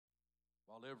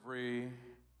While every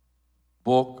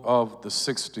book of the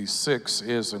 66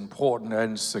 is important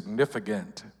and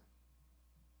significant,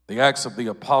 the Acts of the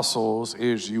Apostles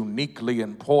is uniquely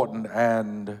important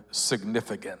and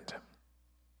significant.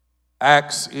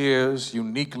 Acts is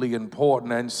uniquely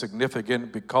important and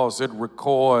significant because it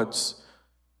records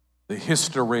the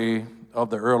history of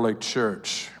the early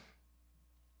church.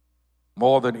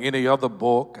 More than any other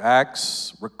book,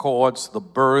 Acts records the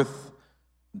birth,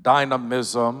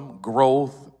 dynamism,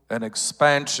 growth, and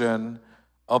expansion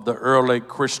of the early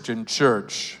Christian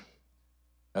church.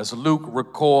 As Luke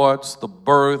records the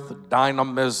birth,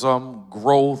 dynamism,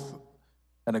 growth,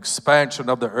 and expansion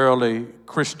of the early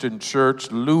Christian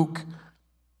church, Luke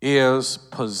is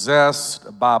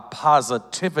possessed by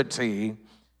positivity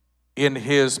in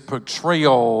his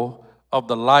portrayal of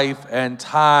the life and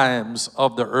times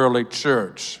of the early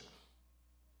church.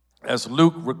 As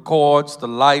Luke records the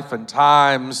life and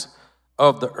times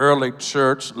of the early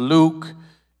church, Luke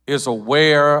is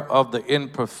aware of the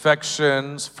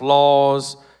imperfections,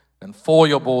 flaws, and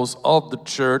foibles of the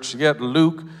church, yet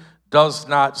Luke does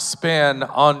not spend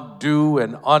undue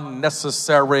and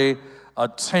unnecessary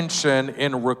attention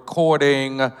in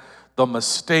recording the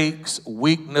mistakes,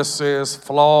 weaknesses,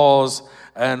 flaws,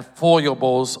 and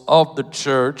foibles of the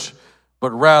church, but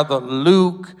rather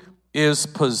Luke is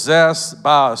possessed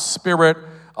by a spirit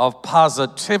of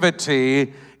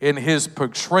positivity in his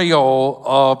portrayal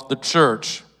of the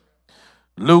church.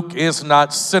 Luke is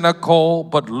not cynical,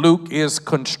 but Luke is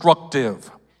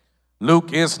constructive.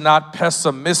 Luke is not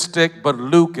pessimistic, but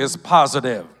Luke is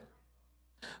positive.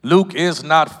 Luke is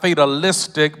not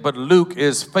fatalistic, but Luke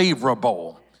is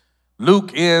favorable.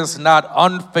 Luke is not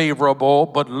unfavorable,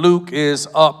 but Luke is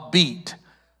upbeat.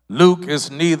 Luke is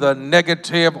neither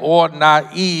negative or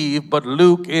naive, but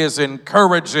Luke is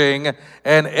encouraging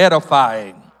and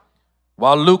edifying.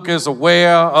 While Luke is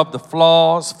aware of the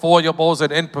flaws, foibles,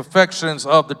 and imperfections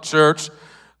of the church,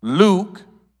 Luke,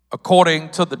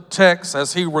 according to the text,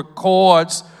 as he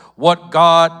records what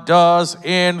God does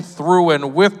in, through,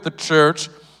 and with the church,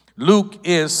 Luke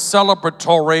is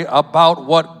celebratory about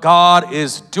what God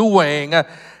is doing in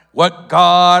the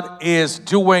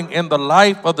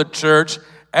life of the church,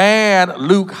 and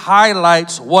Luke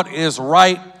highlights what is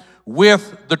right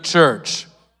with the church.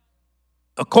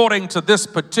 According to this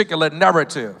particular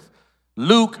narrative,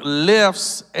 Luke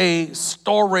lifts a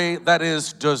story that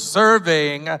is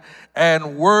deserving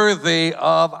and worthy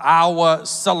of our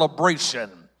celebration.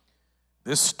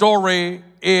 This story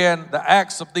in the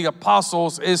Acts of the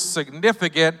Apostles is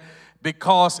significant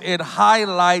because it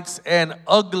highlights an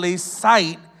ugly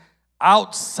sight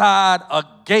outside a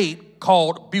gate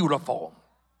called Beautiful.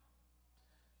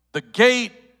 The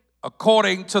gate,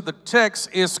 according to the text,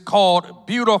 is called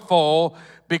Beautiful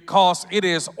because it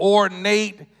is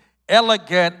ornate,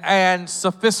 elegant, and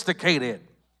sophisticated.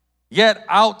 Yet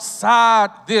outside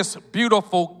this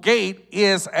beautiful gate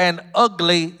is an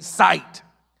ugly sight.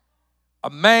 A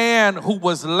man who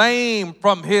was lame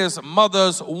from his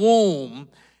mother's womb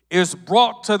is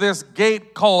brought to this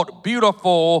gate called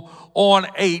Beautiful on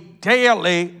a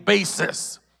daily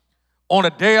basis. On a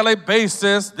daily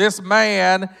basis, this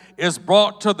man is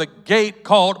brought to the gate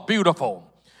called Beautiful.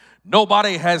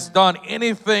 Nobody has done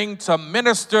anything to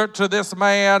minister to this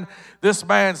man. This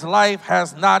man's life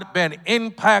has not been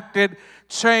impacted,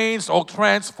 changed, or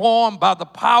transformed by the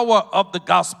power of the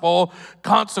gospel.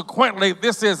 Consequently,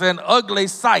 this is an ugly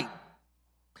sight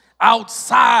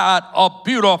outside a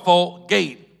beautiful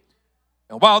gate.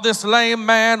 And while this lame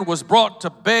man was brought to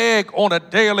beg on a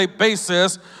daily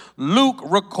basis, Luke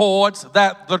records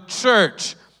that the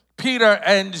church, Peter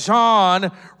and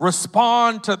John,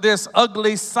 respond to this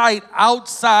ugly sight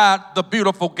outside the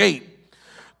beautiful gate.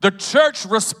 The church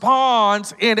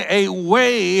responds in a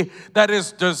way that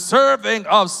is deserving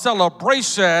of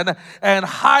celebration and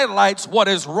highlights what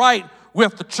is right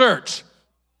with the church.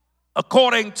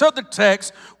 According to the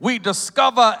text, we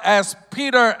discover as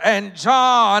Peter and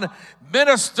John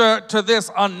minister to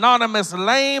this anonymous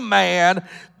lame man,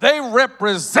 they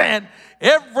represent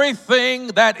everything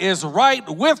that is right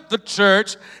with the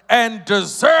church and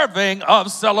deserving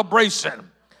of celebration.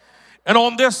 And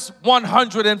on this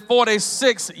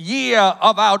 146th year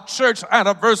of our church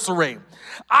anniversary,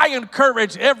 I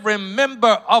encourage every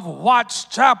member of Watts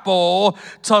Chapel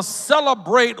to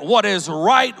celebrate what is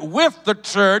right with the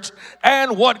church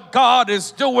and what God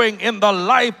is doing in the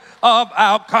life of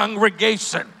our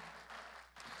congregation.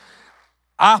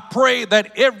 I pray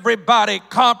that everybody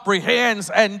comprehends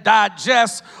and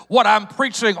digests what I'm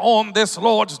preaching on this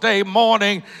Lord's Day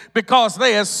morning, because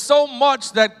there is so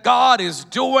much that God is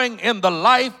doing in the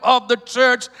life of the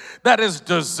church that is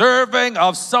deserving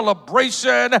of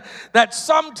celebration, that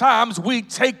sometimes we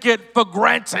take it for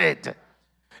granted.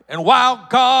 And while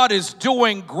God is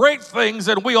doing great things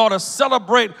and we ought to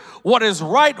celebrate what is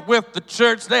right with the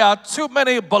church, there are too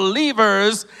many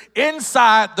believers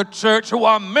inside the church who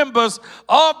are members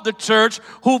of the church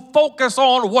who focus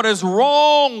on what is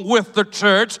wrong with the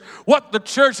church, what the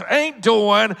church ain't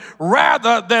doing,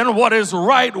 rather than what is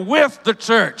right with the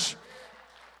church.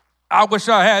 I wish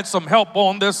I had some help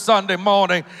on this Sunday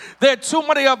morning. There are too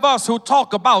many of us who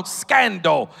talk about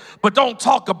scandal, but don't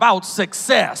talk about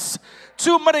success.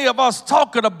 Too many of us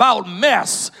talking about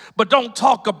mess, but don't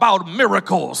talk about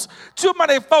miracles. Too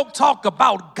many folk talk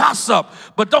about gossip,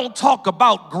 but don't talk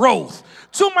about growth.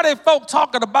 Too many folk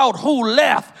talking about who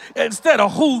left instead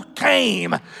of who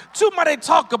came. Too many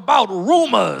talk about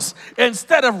rumors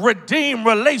instead of redeemed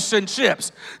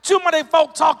relationships. Too many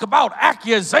folk talk about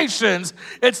accusations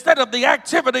instead of the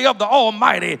activity of the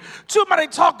Almighty. Too many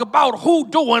talk about who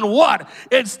doing what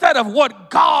instead of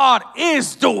what God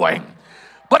is doing.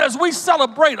 But as we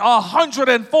celebrate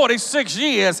 146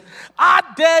 years, I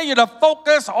dare you to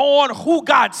focus on who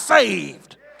got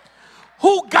saved,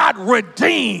 who got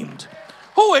redeemed,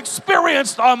 who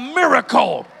experienced a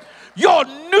miracle, your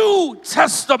new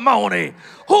testimony,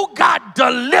 who got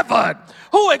delivered,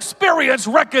 who experienced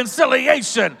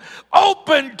reconciliation,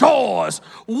 open doors,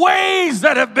 ways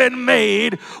that have been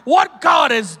made, what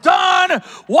God has done,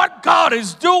 what God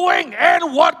is doing,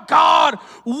 and what God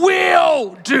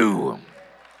will do.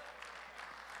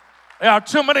 There are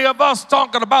too many of us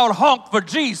talking about honk for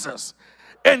Jesus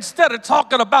instead of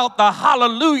talking about the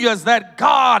hallelujahs that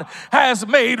God has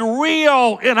made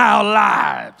real in our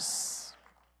lives.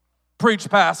 Preach,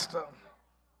 Pastor.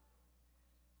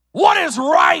 What is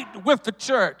right with the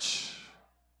church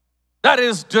that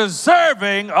is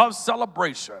deserving of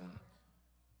celebration?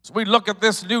 As we look at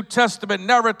this New Testament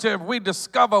narrative, we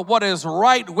discover what is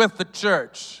right with the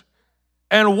church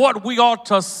and what we ought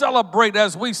to celebrate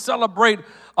as we celebrate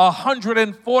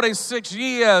 146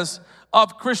 years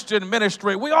of Christian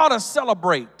ministry. We ought to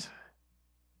celebrate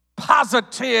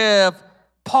positive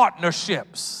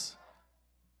partnerships.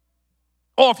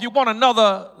 Or if you want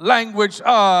another language,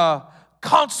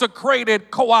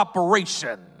 consecrated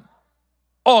cooperation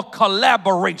or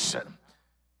collaboration.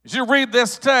 As you read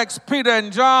this text, Peter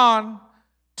and John,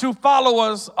 two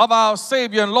followers of our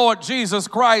Savior and Lord Jesus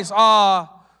Christ, are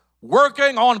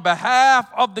working on behalf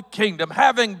of the kingdom.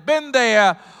 Having been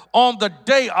there on the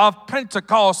day of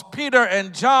Pentecost, Peter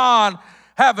and John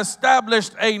have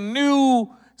established a new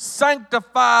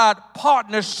sanctified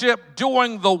partnership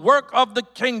doing the work of the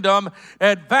kingdom,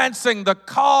 advancing the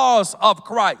cause of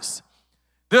Christ.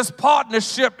 This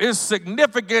partnership is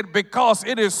significant because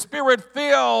it is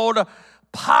spirit-filled,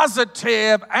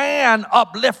 positive, and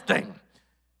uplifting.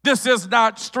 This is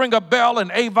not Stringer Bell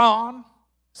and Avon.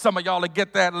 Some of y'all will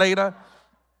get that later.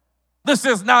 This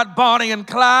is not Bonnie and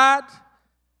Clyde.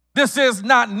 This is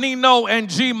not Nino and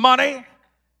G Money.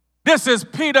 This is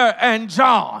Peter and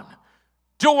John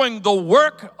doing the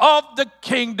work of the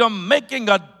kingdom, making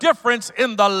a difference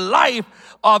in the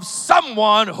life of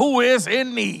someone who is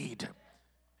in need.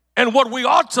 And what we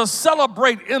ought to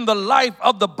celebrate in the life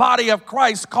of the body of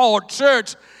Christ called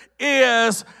church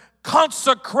is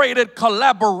consecrated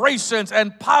collaborations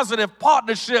and positive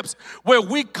partnerships where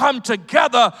we come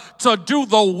together to do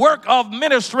the work of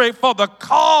ministry for the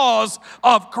cause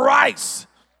of Christ.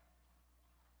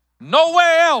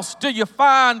 Nowhere else do you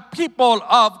find people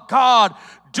of God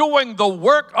doing the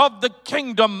work of the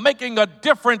kingdom, making a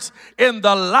difference in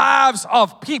the lives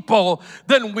of people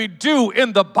than we do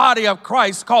in the body of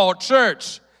Christ called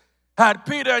church. Had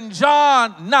Peter and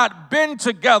John not been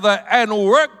together and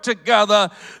worked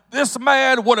together, this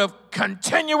man would have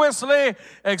continuously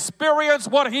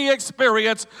experienced what he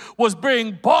experienced, was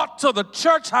being brought to the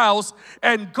church house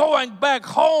and going back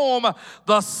home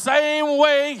the same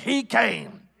way he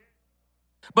came.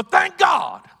 But thank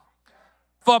God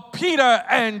for Peter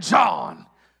and John,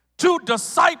 two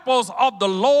disciples of the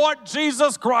Lord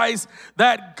Jesus Christ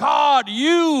that God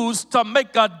used to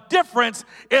make a difference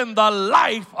in the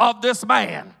life of this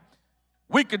man.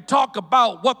 We could talk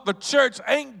about what the church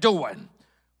ain't doing,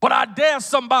 but I dare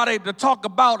somebody to talk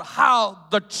about how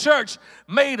the church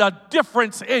made a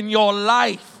difference in your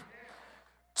life.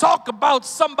 Talk about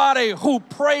somebody who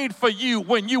prayed for you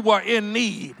when you were in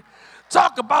need.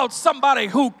 Talk about somebody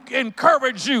who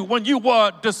encouraged you when you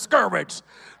were discouraged.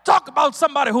 Talk about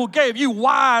somebody who gave you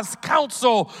wise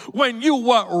counsel when you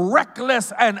were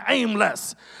reckless and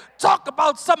aimless. Talk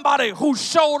about somebody who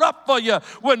showed up for you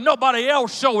when nobody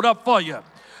else showed up for you.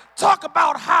 Talk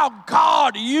about how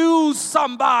God used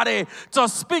somebody to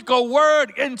speak a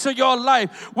word into your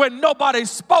life when nobody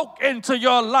spoke into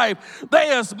your life.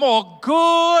 There is more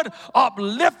good,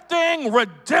 uplifting,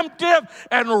 redemptive,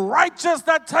 and righteous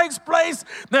that takes place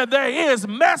than there is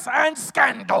mess and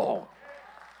scandal.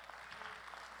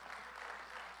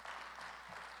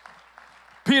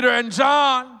 Peter and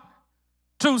John,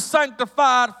 two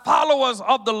sanctified followers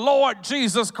of the Lord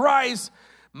Jesus Christ,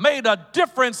 made a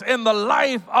difference in the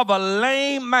life of a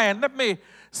lame man. Let me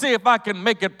see if I can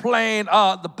make it plain.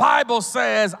 The Bible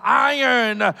says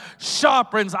iron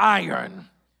sharpens iron.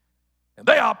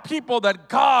 They are people that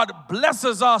God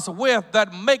blesses us with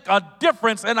that make a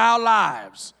difference in our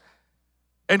lives.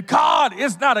 And God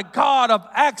is not a God of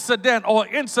accident or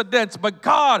incidents, but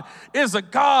God is a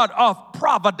God of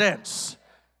providence.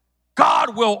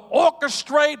 God will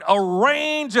orchestrate,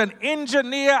 arrange, and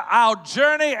engineer our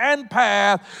journey and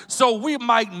path so we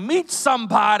might meet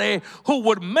somebody who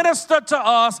would minister to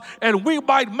us and we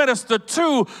might minister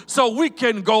to, so we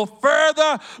can go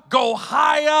further, go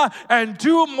higher, and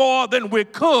do more than we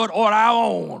could on our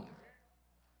own.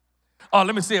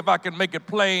 Let me see if I can make it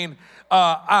plain.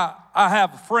 I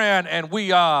have a friend, and we,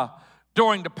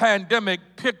 during the pandemic,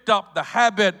 picked up the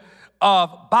habit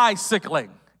of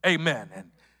bicycling. Amen.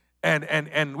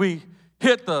 And we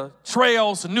hit the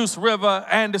trails, Neuse River,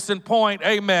 Anderson Point,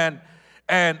 amen.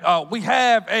 And we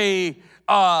have a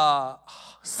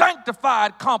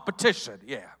sanctified competition,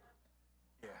 yeah.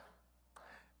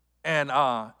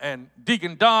 And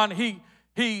Deacon Don, he's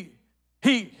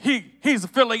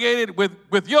affiliated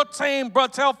with your team,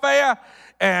 Brother Telfair,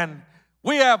 and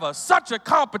we have such a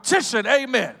competition,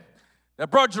 amen, that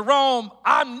Brother Jerome,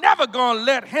 I'm never going to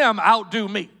let him outdo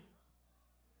me.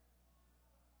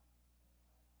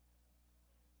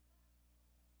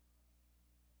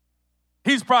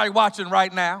 He's probably watching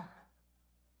right now.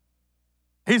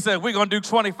 He said, we're going to do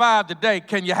 25 today.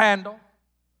 Can you handle?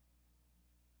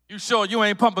 You sure you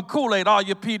ain't pumping Kool-Aid, are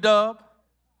you, P-Dub?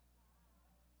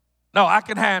 No, I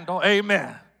can handle.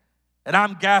 Amen. And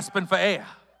I'm gasping for air.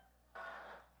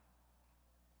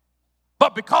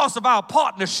 But because of our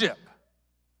partnership,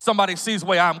 somebody sees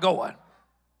where I'm going.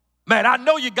 Man, I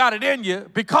know you got it in you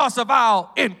because of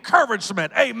our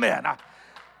encouragement. Amen.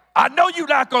 I know you're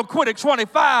not going to quit at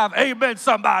 25. Amen,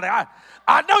 somebody.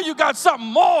 I know you got something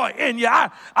more in you. I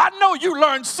know you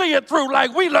learned see it through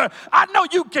like we learned. I know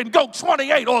you can go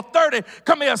 28 or 30.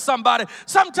 Come here, somebody.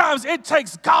 Sometimes it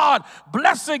takes God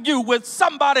blessing you with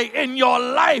somebody in your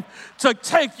life to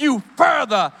take you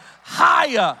further,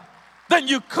 higher than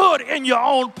you could in your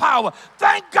own power.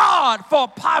 Thank God for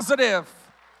positive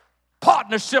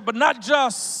partnership, but not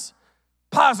just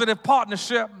positive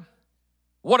partnership.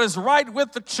 What is right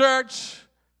with the church,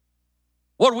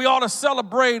 what we ought to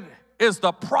celebrate is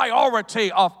the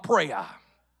priority of prayer.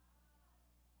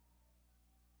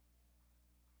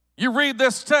 You read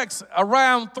this text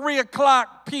around 3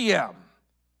 o'clock p.m.,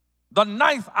 the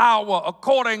 9th hour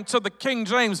according to the King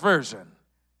James Version.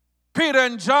 Peter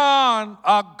and John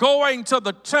are going to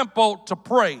the temple to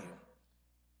pray.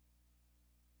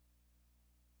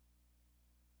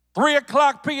 3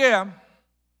 o'clock p.m.,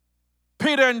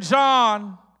 Peter and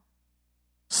John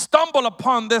stumble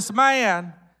upon this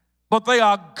man, but they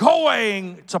are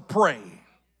going to pray.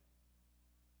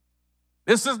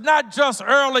 This is not just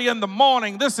early in the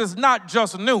morning. This is not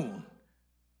just noon.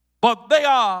 But they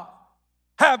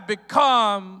have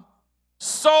become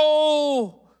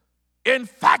so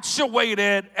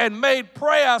infatuated and made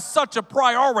prayer such a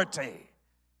priority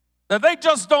that they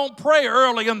just don't pray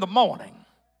early in the morning.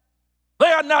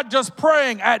 They are not just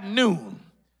praying at noon.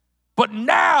 But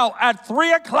now at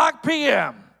 3 o'clock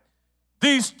p.m.,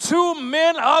 these two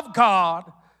men of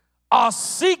God are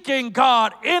seeking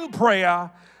God in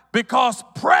prayer because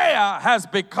prayer has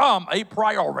become a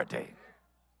priority.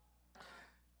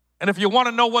 And if you want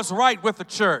to know what's right with the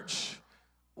church,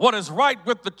 what is right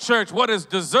with the church, what is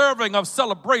deserving of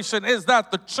celebration is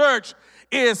that the church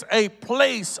is a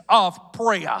place of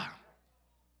prayer.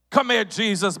 Come here,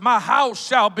 Jesus. My house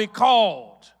shall be called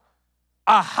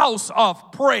a house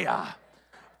of prayer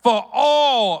for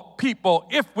all people.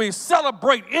 If we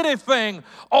celebrate anything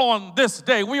on this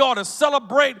day, we ought to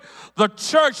celebrate the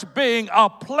church being a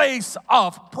place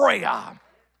of prayer.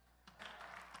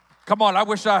 Come on, I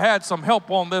wish I had some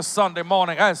help on this Sunday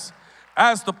morning. As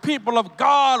As the people of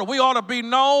God, we ought to be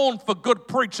known for good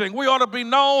preaching. We ought to be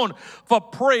known for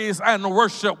praise and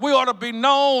worship. We ought to be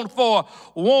known for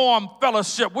warm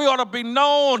fellowship. We ought to be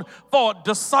known for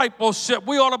discipleship.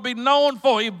 We ought to be known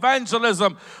for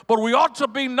evangelism. But we ought to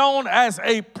be known as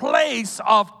a place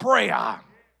of prayer.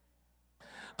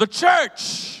 The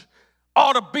church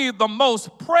ought to be the most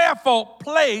prayerful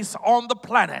place on the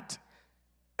planet.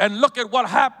 And look at what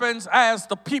happens as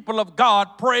the people of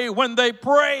God pray. When they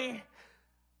pray,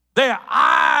 their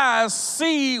eyes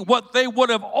see what they would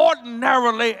have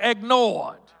ordinarily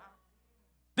ignored.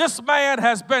 This man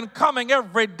has been coming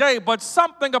every day, but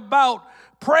something about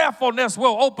prayerfulness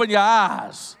will open your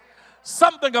eyes.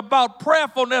 Something about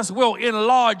prayerfulness will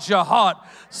enlarge your heart.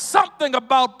 Something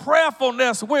about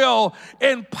prayerfulness will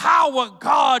empower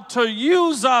God to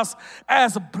use us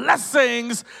as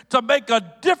blessings to make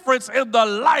a difference in the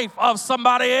life of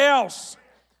somebody else.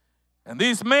 And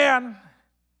these men,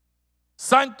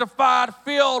 sanctified,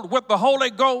 filled with the Holy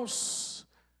Ghost,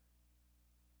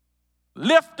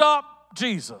 lift up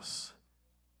Jesus,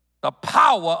 the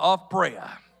power of prayer.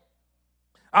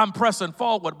 I'm pressing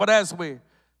forward, but as we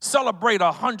celebrate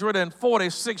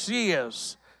 146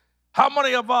 years, how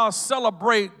many of us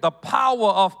celebrate the power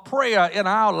of prayer in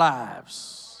our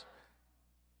lives?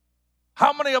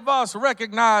 How many of us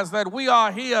recognize that we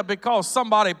are here because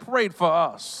somebody prayed for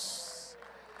us?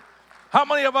 How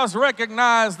many of us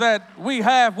recognize that we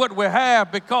have what we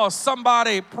have because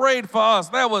somebody prayed for us?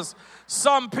 There was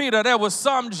some Peter, there was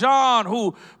some John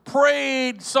who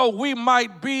prayed so we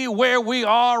might be where we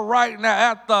are right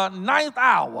now. At the 9th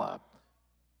hour,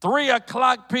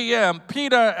 3:00 p.m.,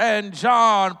 Peter and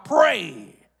John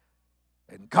pray.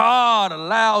 And God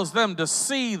allows them to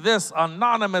see this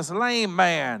anonymous lame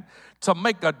man to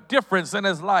make a difference in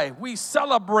his life. We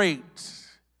celebrate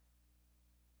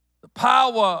the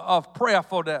power of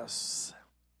prayerfulness.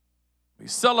 We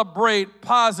celebrate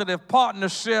positive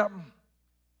partnership.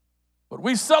 But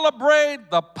we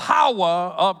celebrate the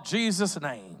power of Jesus'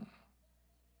 name.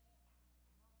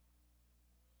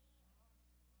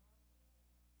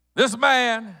 This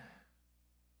man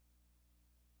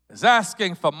is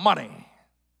asking for money.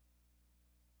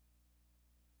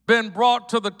 Been brought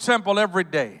to the temple every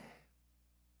day.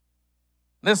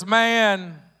 This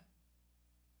man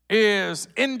is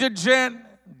indigent,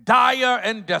 dire,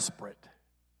 and desperate.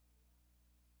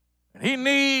 And he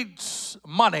needs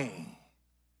money.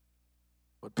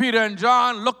 But Peter and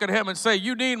John look at him and say,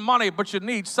 you need money, but you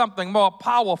need something more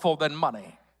powerful than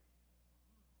money.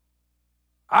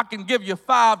 I can give you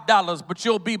 $5, but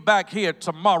you'll be back here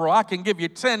tomorrow. I can give you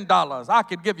 $10. I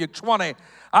could give you $20.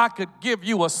 I could give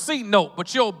you a C note,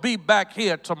 but you'll be back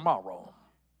here tomorrow.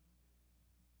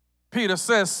 Peter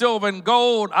says, silver and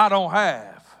gold I don't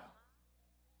have,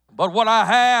 but what I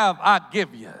have I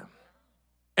give you.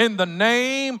 In the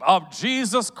name of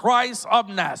Jesus Christ of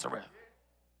Nazareth,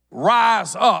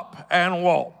 rise up and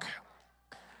walk.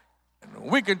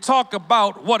 We can talk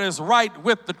about what is right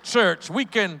with the church.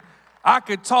 I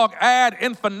could talk ad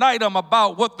infinitum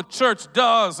about what the church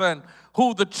does and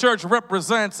who the church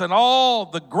represents and all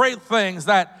the great things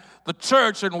that the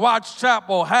church and Watts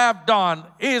Chapel have done,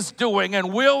 is doing,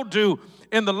 and will do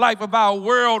in the life of our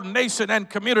world, nation, and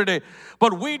community.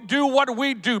 But we do what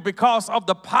we do because of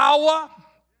the power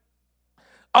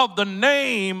of the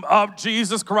name of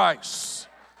Jesus Christ.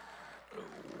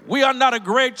 We are not a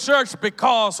great church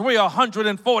because we are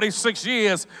 146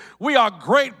 years. We are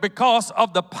great because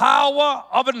of the power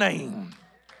of a name.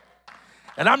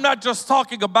 And I'm not just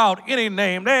talking about any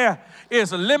name. There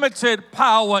is limited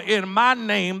power in my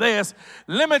name. There's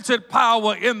limited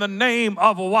power in the name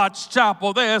of Watts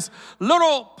Chapel. There's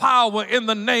little power in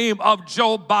the name of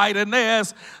Joe Biden.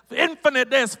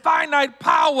 There's finite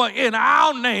power in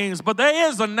our names, but there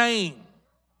is a name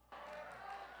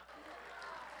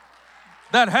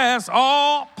that has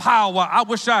all power. I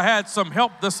wish I had some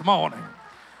help this morning.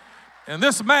 And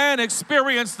this man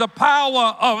experienced the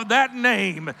power of that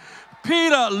name.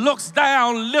 Peter looks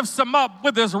down, lifts him up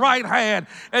with his right hand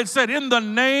and said, in the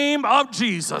name of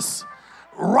Jesus,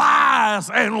 rise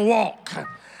and walk.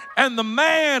 And the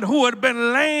man who had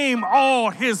been lame all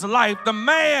his life, the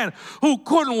man who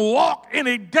couldn't walk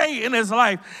any day in his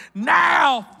life,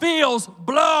 now feels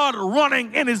blood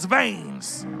running in his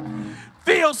veins.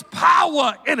 Feels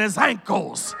power in his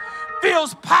ankles,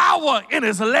 feels power in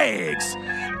his legs.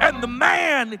 And the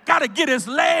man got to get his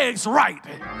legs right.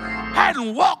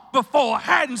 Hadn't walked before,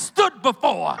 hadn't stood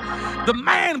before. The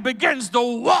man begins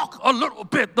to walk a little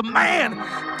bit. The man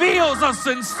feels a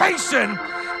sensation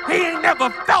he ain't never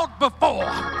felt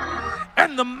before.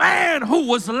 And the man who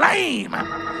was lame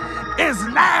is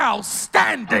now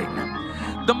standing.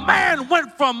 The man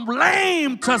went from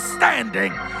lame to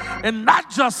standing. And not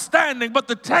just standing, but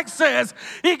the text says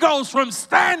he goes from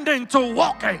standing to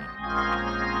walking.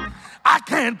 I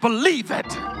can't believe it.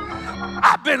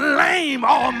 I've been lame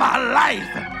all my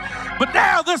life. But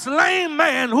now this lame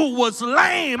man who was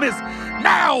lame is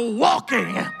now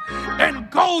walking and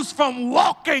goes from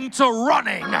walking to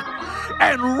running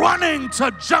and running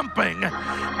to jumping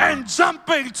and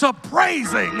jumping to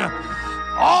praising.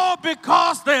 All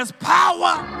because there's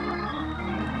power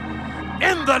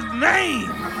in the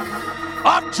name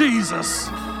of Jesus.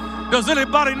 Does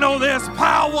anybody know there's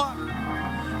power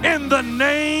in the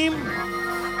name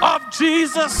of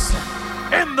Jesus?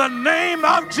 In the name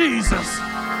of Jesus,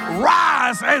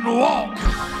 rise and walk.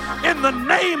 In the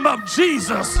name of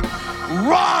Jesus,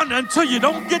 run until you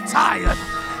don't get tired.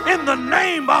 In the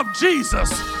name of Jesus,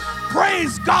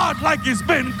 praise God like it's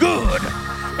been good.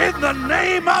 In the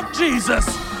name of Jesus,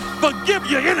 forgive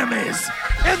your enemies.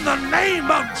 In the name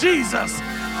of Jesus,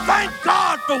 thank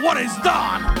God for what he's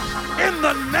done. In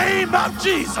the name of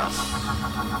Jesus.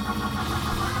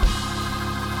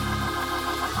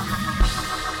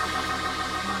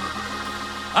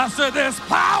 I said there's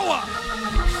power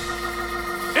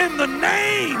in the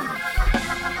name.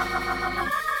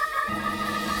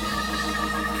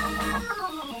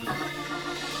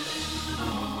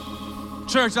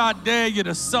 Church, I dare you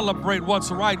to celebrate what's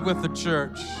right with the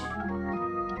church.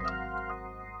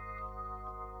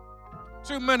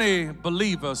 Too many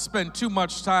believers spend too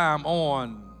much time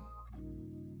on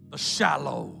the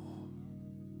shallow.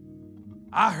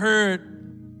 I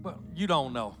heard, well, you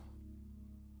don't know.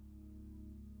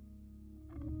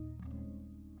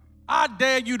 I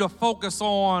dare you to focus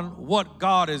on what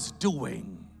God is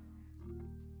doing.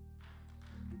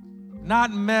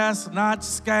 Not mess, not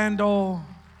scandal,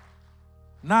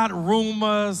 not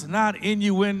rumors, not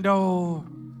innuendo.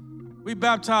 We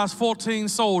baptized 14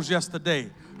 souls yesterday.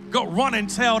 Go run and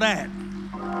tell that.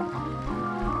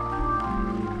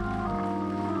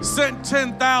 Sent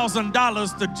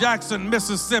 $10,000 to Jackson,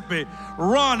 Mississippi.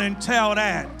 Run and tell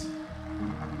that.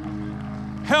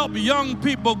 Help young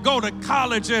people go to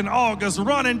college in August.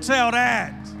 Run and tell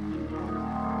that.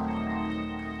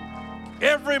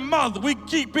 Every month we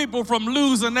keep people from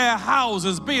losing their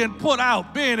houses, being put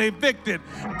out, being evicted.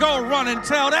 Go run and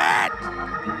tell that.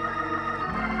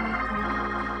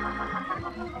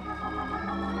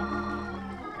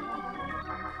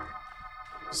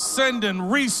 Sending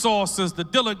resources to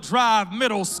Dillard Drive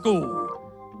Middle School.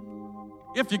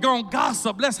 If you're going to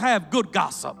gossip, let's have good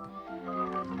gossip.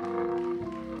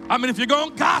 I mean, if you're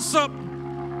going to gossip,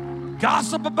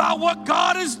 gossip about what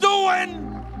God is doing.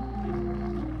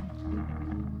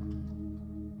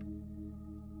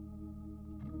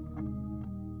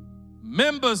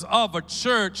 Members of a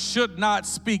church should not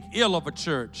speak ill of a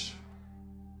church.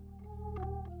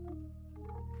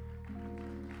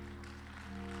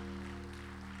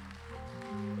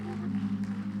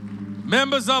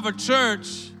 Members of a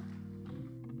church,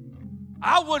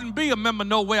 I wouldn't be a member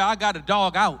nowhere I got a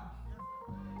dog out.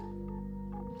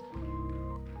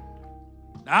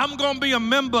 I'm going to be a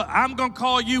member. I'm going to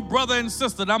call you brother and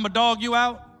sister. I'm going to dog you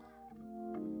out.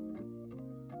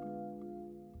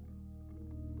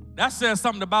 That says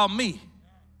something about me.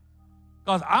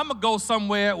 Because I'm going to go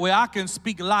somewhere where I can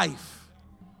speak life.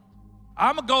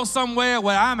 I'm going to go somewhere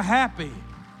where I'm happy.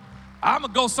 I'm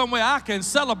going to go somewhere I can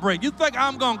celebrate. You think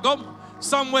I'm going to go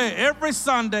somewhere every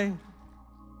Sunday?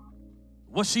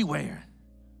 What's she wearing?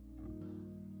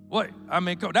 What? I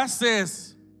mean, that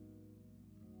says,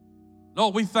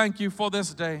 Lord, we thank you for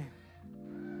this day.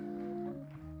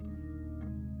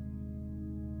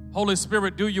 Holy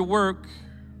Spirit, do your work.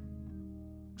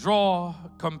 Draw,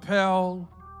 compel,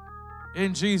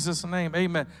 in Jesus' name,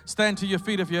 amen. Stand to your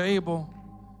feet if you're able.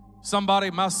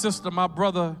 Somebody, my sister, my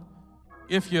brother,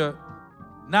 if you're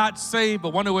not saved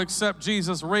but want to accept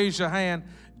Jesus, raise your hand.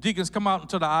 Deacons, come out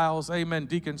into the aisles, amen.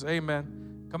 Deacons,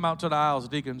 amen. Come out to the aisles,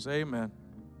 deacons, amen.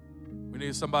 We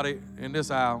need somebody in this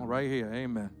aisle right here,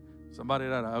 amen. Somebody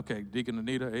that, okay, Deacon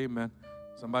Anita, amen.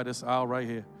 Somebody this aisle right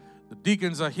here. The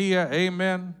deacons are here,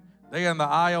 amen. They in the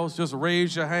aisles, just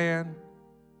raise your hand.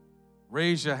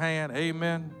 Raise your hand,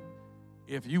 amen.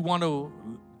 If you want to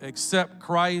accept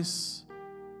Christ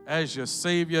as your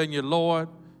Savior and your Lord,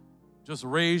 just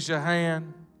raise your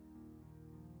hand.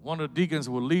 One of the deacons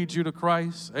will lead you to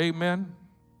Christ, amen.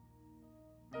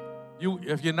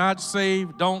 If you're not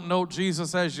saved, don't know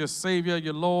Jesus as your Savior,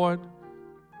 your Lord,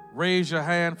 raise your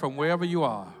hand from wherever you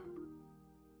are.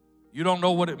 You don't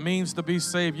know what it means to be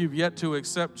saved. You've yet to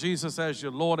accept Jesus as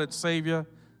your Lord and Savior.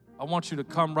 I want you to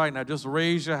come right now. Just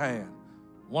raise your hand.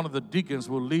 One of the deacons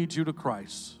will lead you to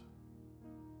Christ.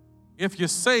 If you're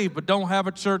saved but don't have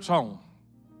a church home,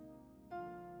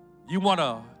 you want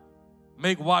to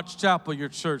make Watch Chapel your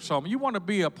church home. You want to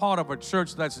be a part of a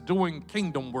church that's doing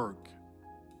kingdom work.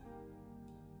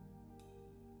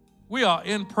 We are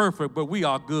imperfect, but we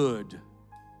are good.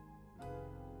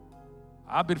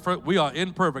 We are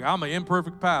imperfect. I'm an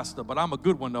imperfect pastor, but I'm a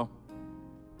good one, though.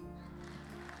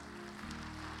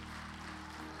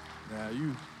 Now,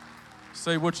 you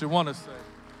say what you want to say.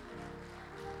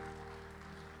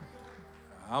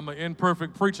 I'm an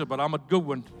imperfect preacher, but I'm a good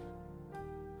one.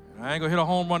 I ain't going to hit a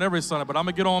home run every Sunday, but I'm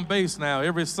going to get on base now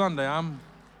every Sunday. I'm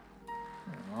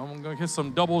going to hit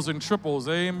some doubles and triples.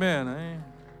 Amen.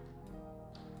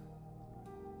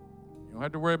 You don't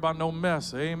have to worry about no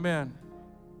mess. Amen.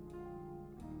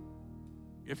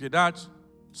 If you're not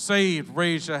saved,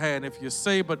 raise your hand. If you're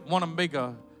saved but want to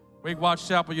make Watch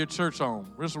Chapel your church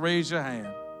home, just raise your hand.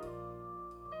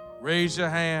 Raise your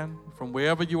hand from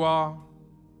wherever you are.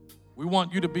 We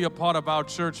want you to be a part of our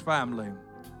church family.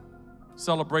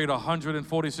 Celebrate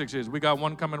 146 years. We got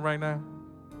one coming right now.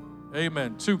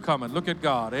 Amen. Two coming. Look at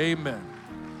God. Amen.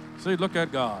 See, look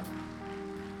at God.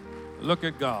 Look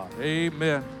at God.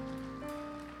 Amen.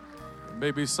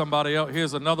 Maybe somebody else.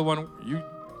 Here's another one.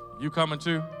 You coming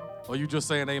too? Or you just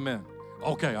saying amen?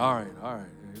 Okay, all right.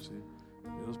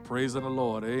 Just praising the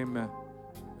Lord. Amen.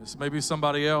 This may be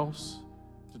somebody else.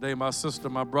 Today, my sister,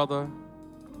 my brother,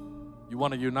 you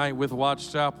want to unite with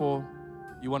Watch Chapel.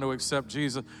 You want to accept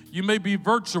Jesus. You may be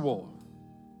virtual.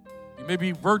 And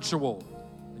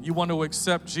you want to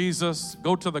accept Jesus.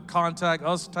 Go to the Contact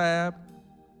Us tab.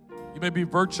 You may be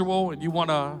virtual and you want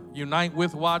to unite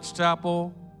with Watch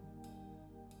Chapel.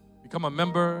 Become a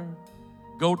member.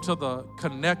 Go to the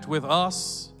Connect with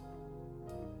Us.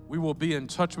 We will be in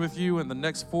touch with you in the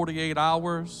next 48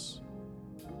 hours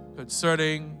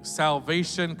concerning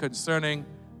salvation, concerning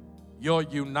your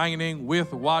uniting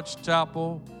with Watch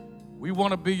Chapel. We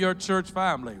want to be your church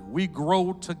family. We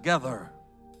grow together.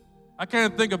 I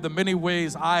can't think of the many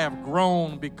ways I have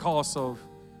grown because of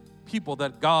people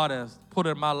that God has put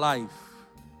in my life.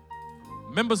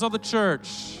 Members of the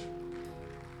church.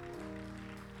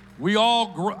 We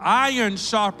all grow. Iron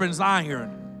sharpens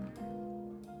iron.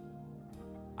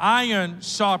 Iron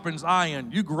sharpens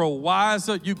iron. You grow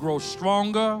wiser, you grow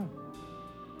stronger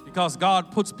because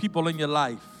God puts people in your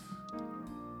life.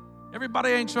 Everybody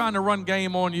ain't trying to run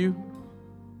game on you.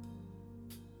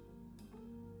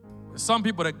 There's some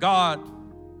people that God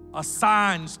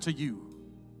assigns to you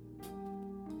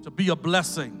to be a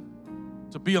blessing,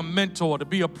 to be a mentor, to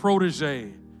be a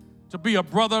protege, to be a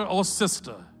brother or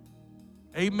sister.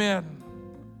 Amen.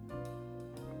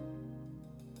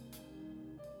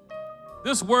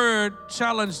 This word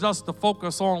challenged us to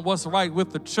focus on what's right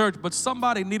with the church, but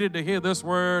somebody needed to hear this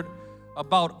word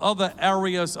about other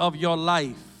areas of your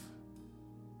life.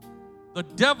 The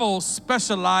devil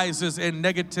specializes in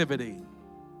negativity.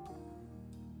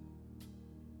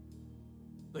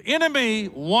 The enemy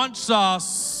wants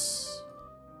us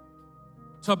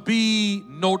to be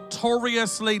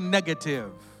notoriously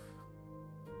negative.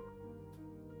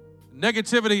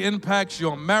 Negativity impacts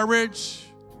your marriage,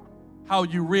 how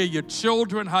you rear your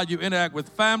children, how you interact with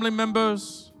family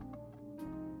members,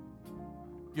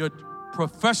 your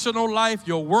professional life,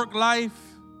 your work life.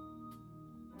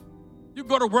 You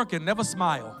go to work and never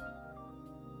smile.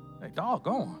 Hey,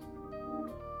 doggone.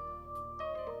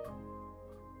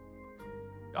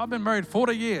 Y'all been married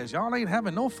 40 years. Y'all ain't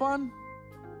having no fun?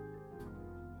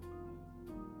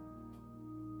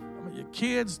 I mean, your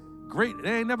kids, great.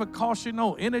 They ain't never cost you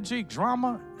no energy,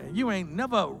 drama, and you ain't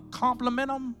never compliment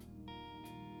them.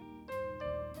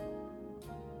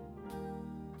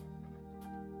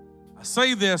 I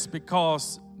say this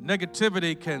because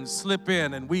negativity can slip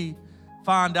in and we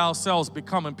find ourselves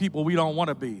becoming people we don't want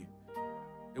to be.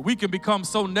 And we can become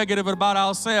so negative about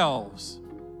ourselves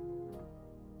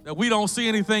that we don't see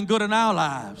anything good in our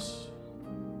lives.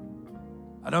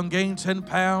 I done gained 10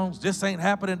 pounds. This ain't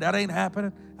happening. That ain't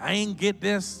happening. I ain't get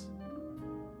this.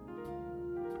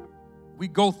 We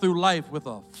go through life with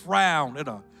a frown and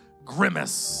a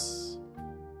grimace.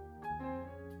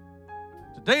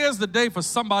 Today is the day for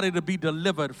somebody to be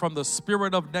delivered from the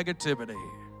spirit of negativity.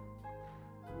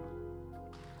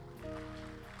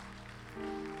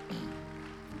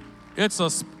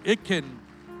 It can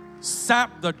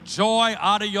sap the joy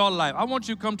out of your life. I want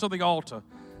you to come to the altar.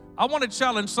 I want to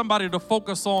challenge somebody to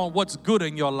focus on what's good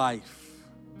in your life.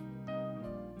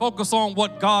 Focus on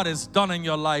what God has done in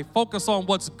your life. Focus on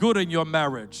what's good in your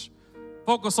marriage.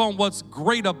 Focus on what's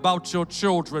great about your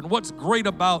children. What's great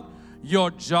about your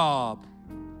job.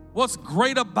 What's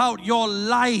great about your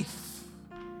life.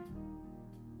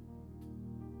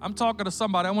 I'm talking to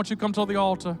somebody. I want you to come to the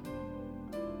altar.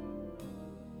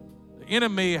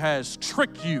 enemy has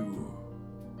tricked you.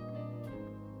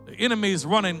 The enemy is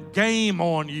running game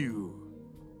on you.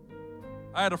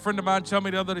 I had a friend of mine tell me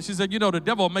the other day, she said, you know, the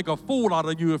devil will make a fool out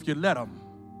of you if you let him.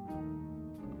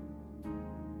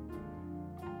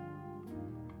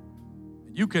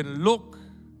 You can look,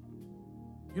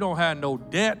 you don't have no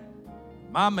debt,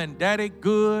 mom and daddy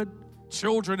good,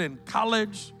 children in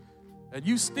college, and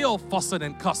you still fussing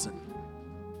and cussing.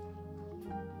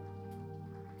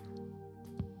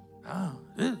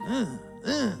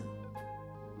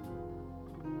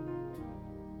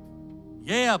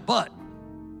 Yeah, but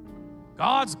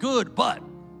God's good, but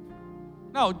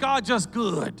no, God just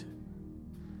good.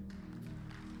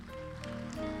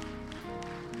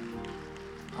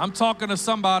 I'm talking to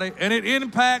somebody, and it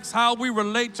impacts how we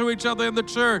relate to each other in the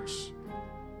church.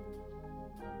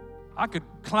 I could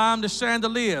climb the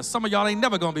chandelier. Some of y'all ain't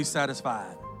never gonna be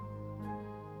satisfied.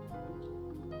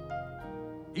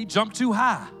 He jumped too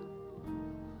high.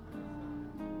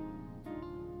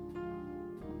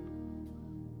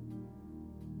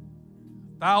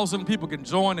 Thousand people can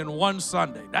join in one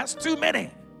Sunday. That's too many.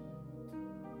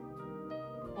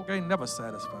 Okay, never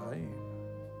satisfied.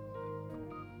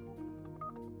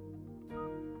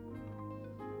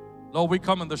 Lord, we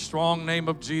come in the strong name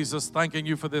of Jesus, thanking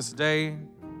you for this day.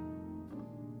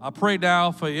 I pray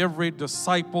now for every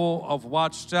disciple of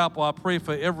Watts Chapel. I pray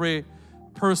for every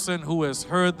person who has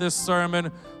heard this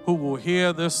sermon, who will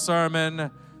hear this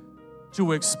sermon,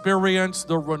 to experience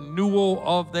the renewal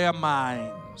of their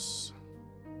minds.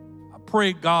 I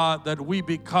pray, God, that we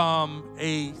become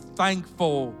a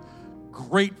thankful,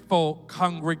 grateful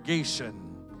congregation.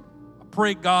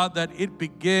 Pray, God, that it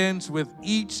begins with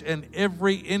each and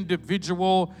every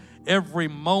individual, every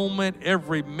moment,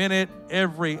 every minute,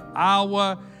 every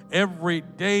hour, every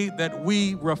day, that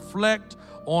we reflect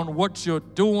on what you're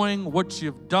doing, what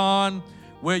you've done,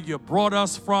 where you brought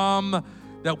us from,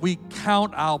 that we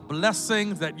count our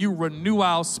blessings, that you renew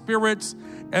our spirits,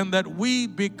 and that we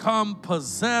become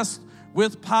possessed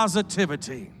with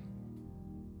positivity.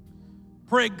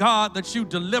 Pray, God, that you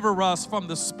deliver us from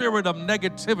the spirit of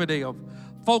negativity, of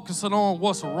focusing on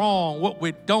what's wrong, what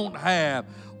we don't have,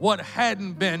 what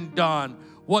hadn't been done,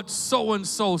 what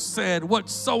so-and-so said, what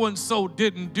so-and-so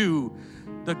didn't do.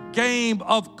 The game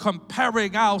of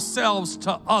comparing ourselves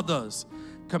to others,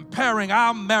 comparing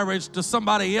our marriage to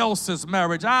somebody else's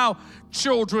marriage, our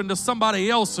children to somebody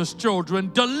else's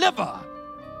children. Deliver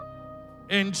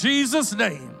in Jesus'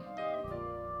 name.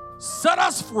 Set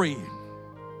us free.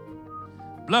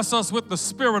 Bless us with the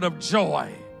spirit of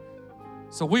joy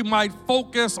so we might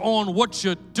focus on what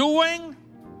you're doing,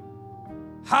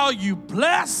 how you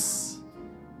bless,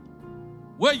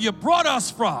 where you brought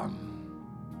us from.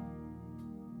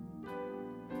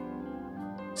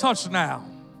 Touch now.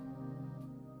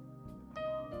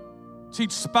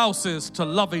 Teach spouses to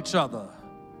love each other,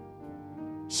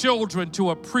 children to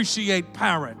appreciate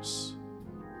parents,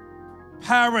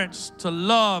 parents to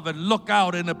love and look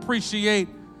out and appreciate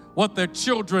what their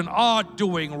children are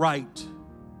doing right.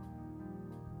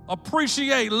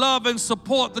 Appreciate, love, and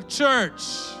support the church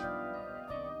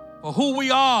for who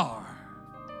we are.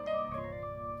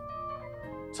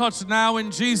 Touch now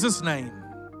in Jesus' name.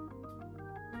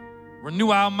 Renew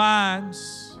our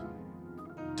minds.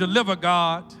 Deliver,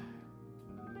 God.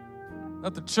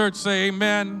 Let the church say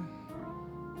amen.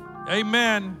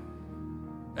 Amen.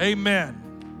 Amen.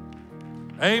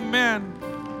 Amen.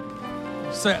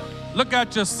 Say, look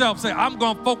at yourself. Say, I'm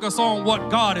going to focus on what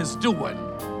God is doing.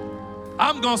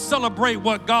 I'm going to celebrate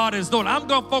what God is doing. I'm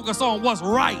going to focus on what's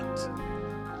right.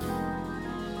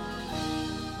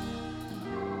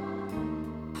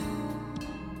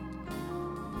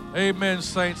 Amen,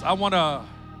 saints. I want to,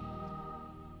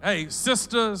 hey,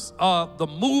 sisters, the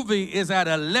movie is at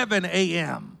 11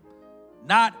 a.m.,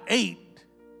 not 8.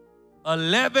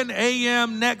 11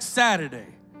 a.m. next Saturday,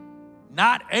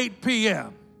 not 8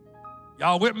 p.m.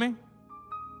 Y'all with me?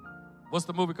 What's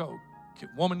the movie called?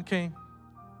 Woman King?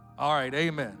 All right,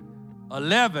 amen.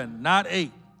 11, not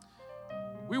 8.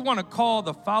 We want to call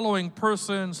the following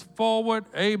persons forward.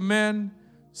 Amen.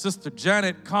 Sister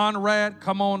Janet Conrad,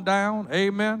 come on down.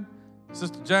 Amen.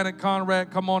 Sister Janet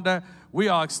Conrad, come on down. We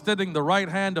are extending the right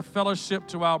hand of fellowship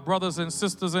to our brothers and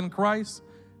sisters in Christ.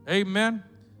 Amen.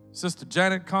 Sister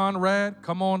Janet Conrad,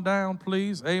 come on down,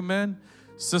 please. Amen.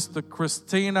 Sister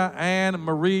Christina Ann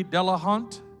Marie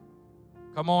Delahunt,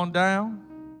 come on down.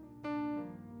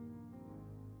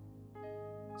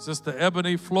 Sister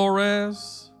Ebony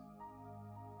Flores.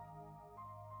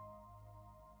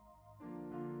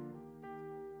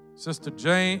 Sister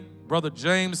Brother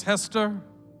James Hester.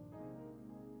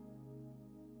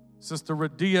 Sister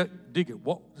Radia Deacon.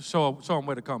 Show them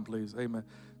where to come, please. Amen.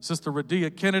 Sister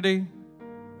Radia Kennedy.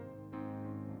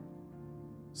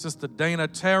 Sister Dana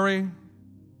Terry.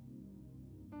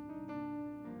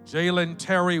 Jalen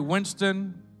Terry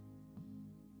Winston.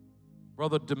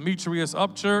 Brother Demetrius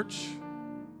Upchurch.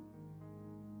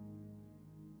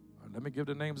 Let me give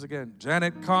the names again.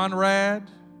 Janet Conrad.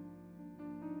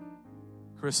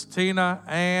 Christina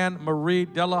Ann Marie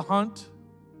Delahunt.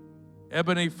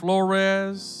 Ebony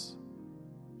Flores.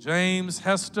 James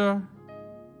Hester.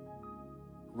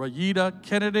 Rayita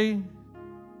Kennedy.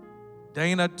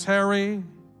 Dana Terry.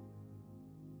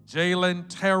 Jalen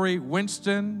Terry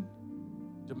Winston.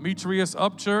 Demetrius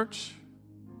Upchurch.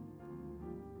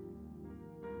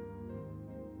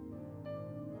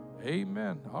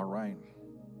 Amen. All right.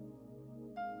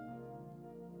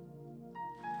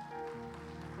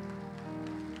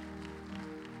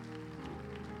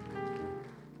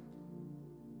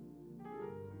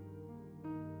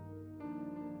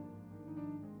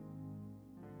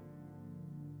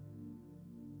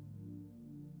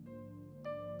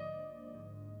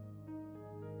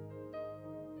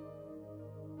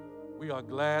 We are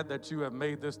glad that you have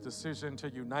made this decision to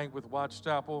unite with Watch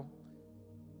Chapel.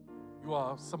 You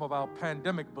are some of our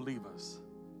pandemic believers,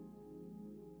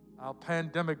 our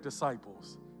pandemic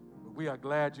disciples. But we are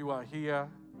glad you are here.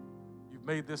 You've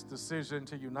made this decision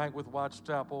to unite with Watch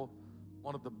Chapel,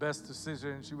 one of the best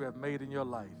decisions you have made in your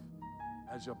life.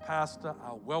 As your pastor,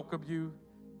 I welcome you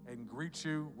and greet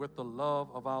you with the love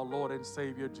of our Lord and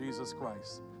Savior, Jesus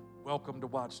Christ. Welcome to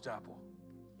Watch Chapel.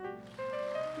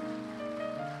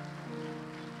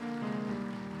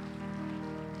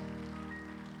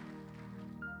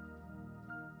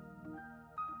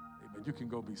 You can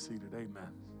go be seated. Amen.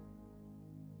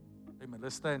 Amen.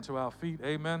 Let's stand to our feet.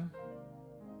 Amen.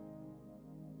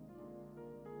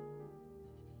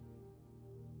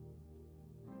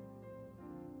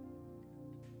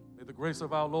 May the grace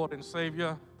of our Lord and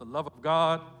Savior, the love of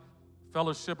God,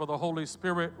 fellowship of the Holy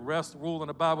Spirit rest, rule, and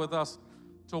abide with us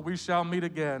till we shall meet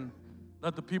again.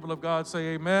 Let the people of God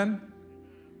say amen.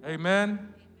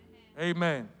 Amen.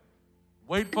 Amen.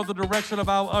 Wait for the direction of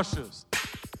our ushers.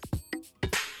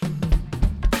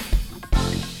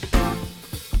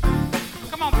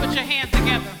 Put your hands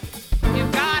together.